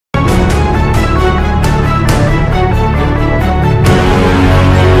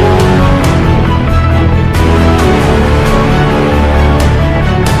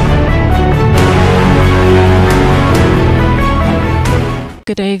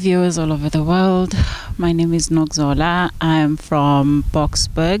viewers all over the world. My name is Nokzola. I'm from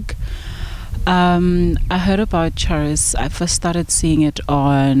Boksburg. I heard about Charis. I first started seeing it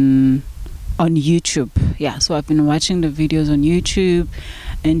on YouTube. Yeah, so I've been watching the videos on YouTube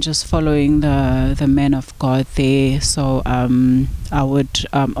and just following the men of God there. So I would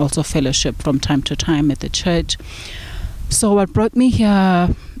also fellowship from time to time at the church. So what brought me here,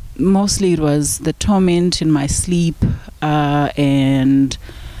 mostly it was the torment in my sleep and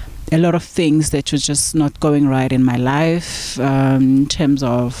a lot of things that were just not going right in my life, in terms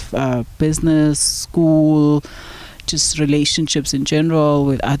of business, school, just relationships in general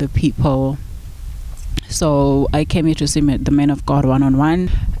with other people. So I came here to see the man of God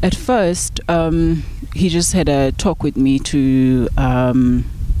one-on-one. At first, he just had a talk with me to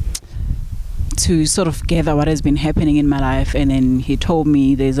sort of gather what has been happening in my life, and then he told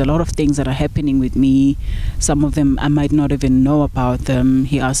me there's a lot of things that are happening with me. Some of them I might not even know about them.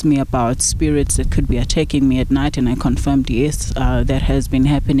 He asked me about spirits that could be attacking me at night, and I confirmed yes, that has been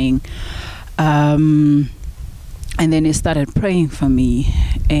happening. And then he started praying for me,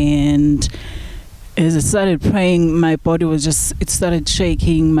 and as I started praying, my body was it started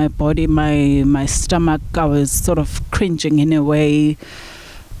shaking. My body, my stomach, I was sort of cringing in a way.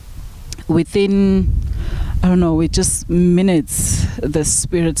 Within, I don't know, with just minutes, the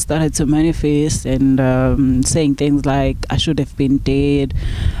spirit started to manifest and saying things like, I should have been dead,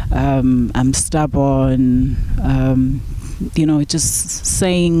 I'm stubborn, just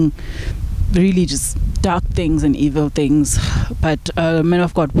saying really just dark things and evil things. But the man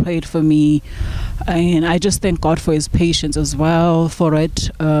of God prayed for me, and I just thank God for his patience as well for it.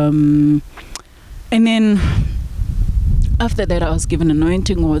 And then after that, I was given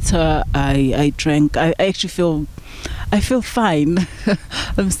anointing water. I drank. I actually feel fine.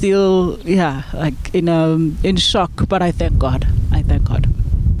 I'm still, like in shock, but I thank God.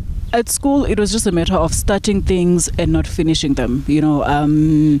 At school, it was just a matter of starting things and not finishing them.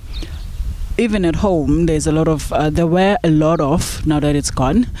 Even at home, there were a lot of, now that it's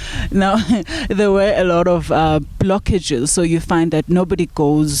gone, there were a lot of blockages. So you find that nobody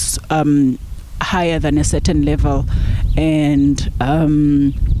goes higher than a certain level, and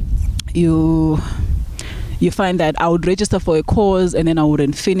you find that I would register for a course and then I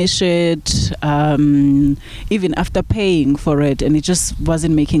wouldn't finish it, even after paying for it, and it just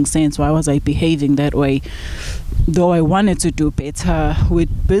wasn't making sense. Why was I behaving that way? Though I wanted to do better with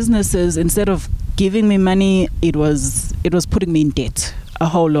businesses, instead of giving me money, it was putting me in debt, a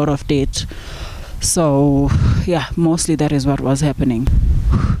whole lot of debt. So yeah, mostly that is what was happening.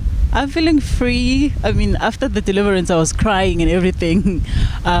 I'm feeling free. I mean, after the deliverance, I was crying and everything.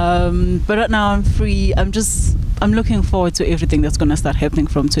 But right now I'm free. I'm looking forward to everything that's going to start happening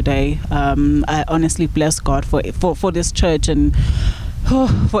from today. I honestly bless God for this church and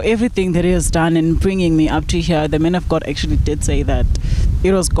for everything that he has done in bringing me up to here. The man of God actually did say that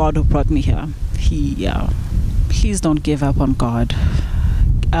it was God who brought me here. Please don't give up on God.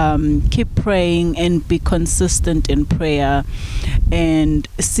 Keep praying and be consistent in prayer and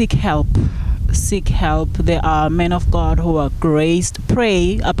seek help. There are men of God who are graced.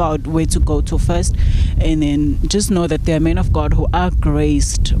 Pray about where to go to first, and then just know that there are men of God who are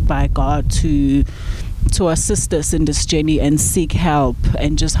graced by God to assist us in this journey, and seek help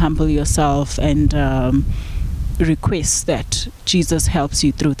and just humble yourself and request that Jesus helps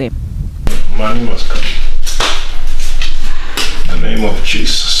you through them. Money must come. In the name of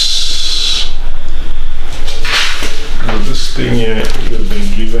Jesus. Now this thing here, you've been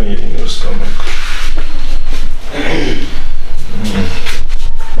given it in your stomach.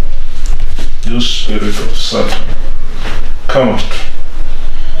 You spirit of Satan, come out.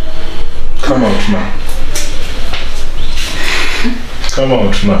 Come out now. Come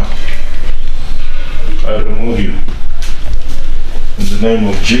out now. I remove you. In the name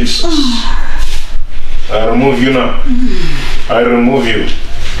of Jesus. I remove you now. I remove you.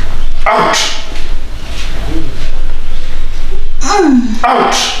 Out!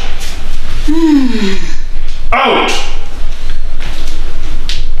 Out! Out!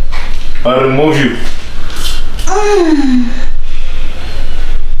 I remove you.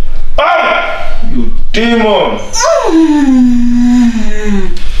 Out! You demon!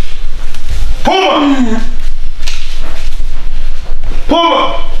 Puma! Puma!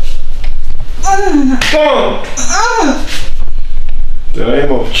 Out! The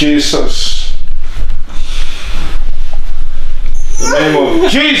name of Jesus. The name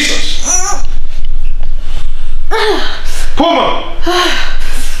of Jesus. Puma!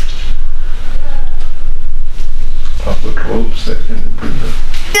 I've got ropes that can bring them.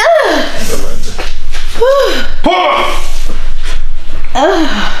 Puma! Come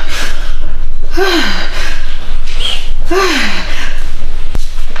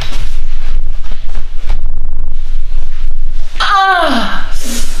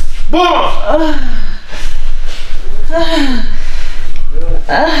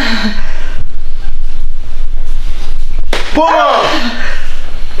on!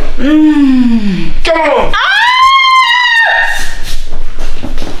 In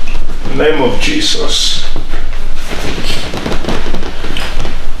the name of Jesus.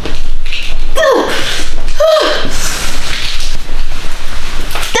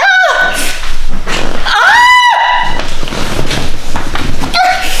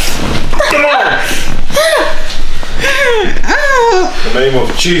 Come on! In the name of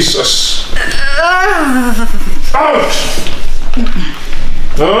Jesus. Out!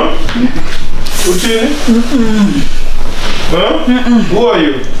 Huh? What's in it? Huh? Who are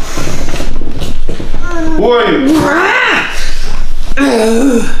you? Who are you?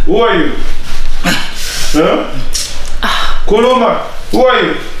 Who are you? Huh? Koloma, who are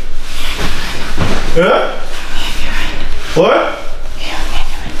you? Huh? What?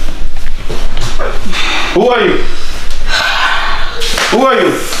 Who are you? Who are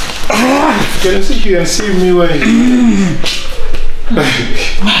you? Can you see here and see me when you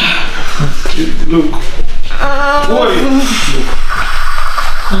look. Who are you?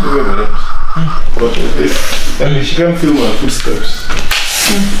 Look at that. What is this? And she can't feel my footsteps.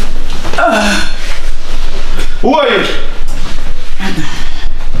 Who are you?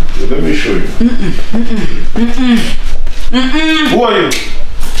 Let me show you. Who are you?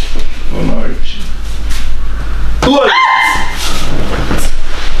 Oh no. Who are you?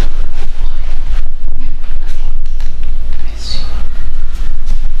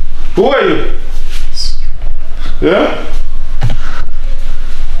 Who are you? Yeah?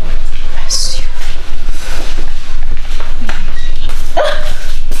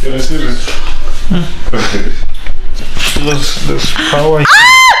 Can I see this? There's power.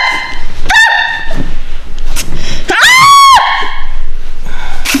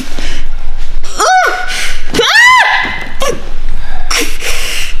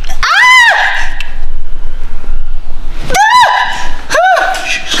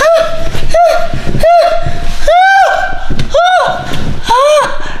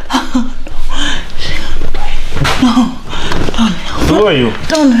 Who are you?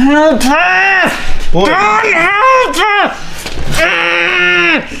 Don't help her! Who Don't are you? help her!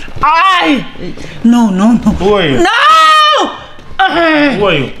 No. Who are you? No! Who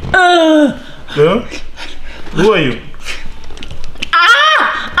are you? Yeah? Who are you?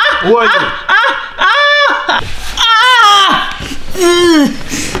 Who are you?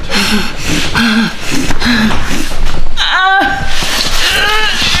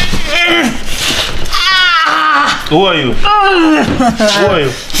 Who are you? Who are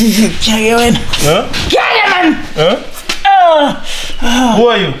you? Get him in! Huh? Get him in! Huh? Who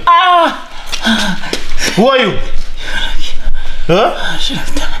are you? Who are you? Huh? I should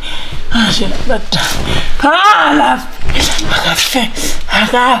have done it. I should have done it. I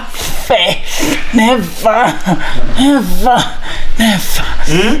got faith. Never. You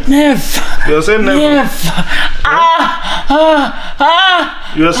are saying never?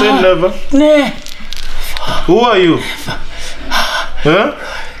 You are saying never? Never. Who are you? Huh?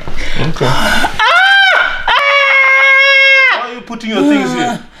 Okay. Why are you putting your things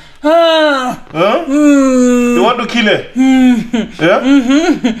here? Huh? You want to kill her? Yeah?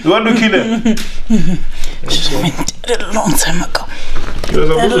 You want to kill her? Should have been dead a long time ago. You are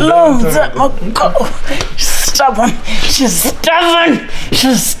supposed to die A long time ago. She's stubborn.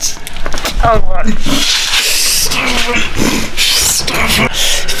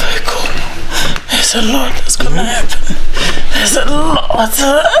 If I go, there's a lot that's gonna happen. There's a lot.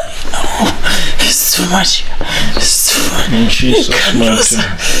 It's too much. It's too much. In Jesus' name.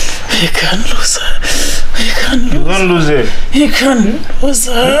 We can't lose her. You can't lose her. You can't lose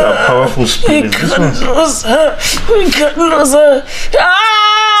her. Look at powerful spirit. We can't lose her. We can't lose her.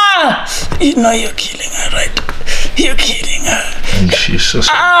 You know you're killing her, right? You're killing her. In Jesus'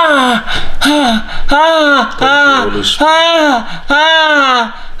 name.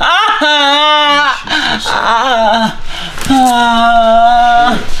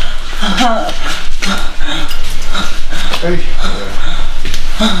 Hey.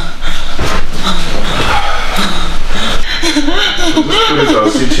 The spirits are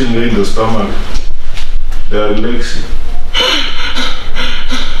sitting there in the stomach. They are relaxing.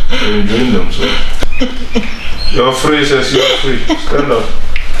 They're enjoying themselves. You're free, says you're free. Stand up.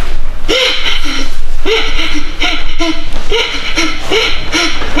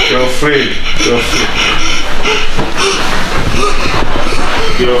 You're free. You're free.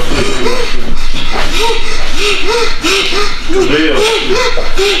 You're free. Today you're free.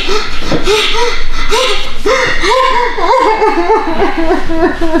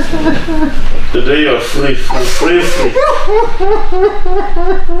 Today you're free.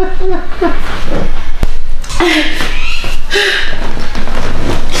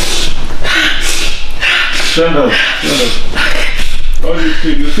 Stand up. How do you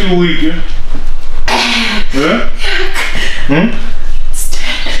feel? You feel weak, yeah? Yeah?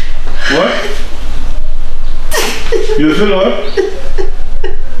 What? You feel what?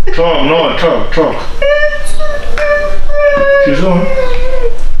 Talk. You feel what?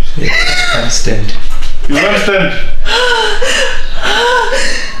 I can't stand. You can't stand?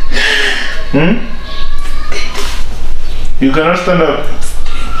 You cannot stand up?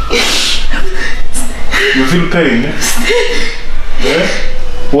 You feel pain, yeah? Yeah?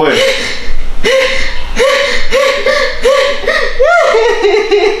 Where?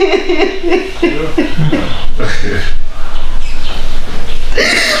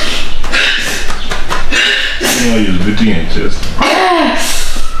 No, you're beating your chest.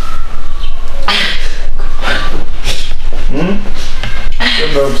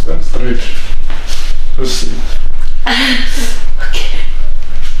 Stand up, stand straight. Just sit.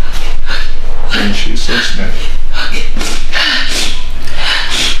 And she's so snap.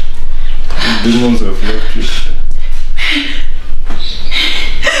 The demons have left you.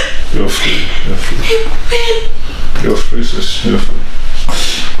 You're free, sis. You're free.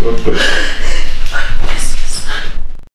 God bless you.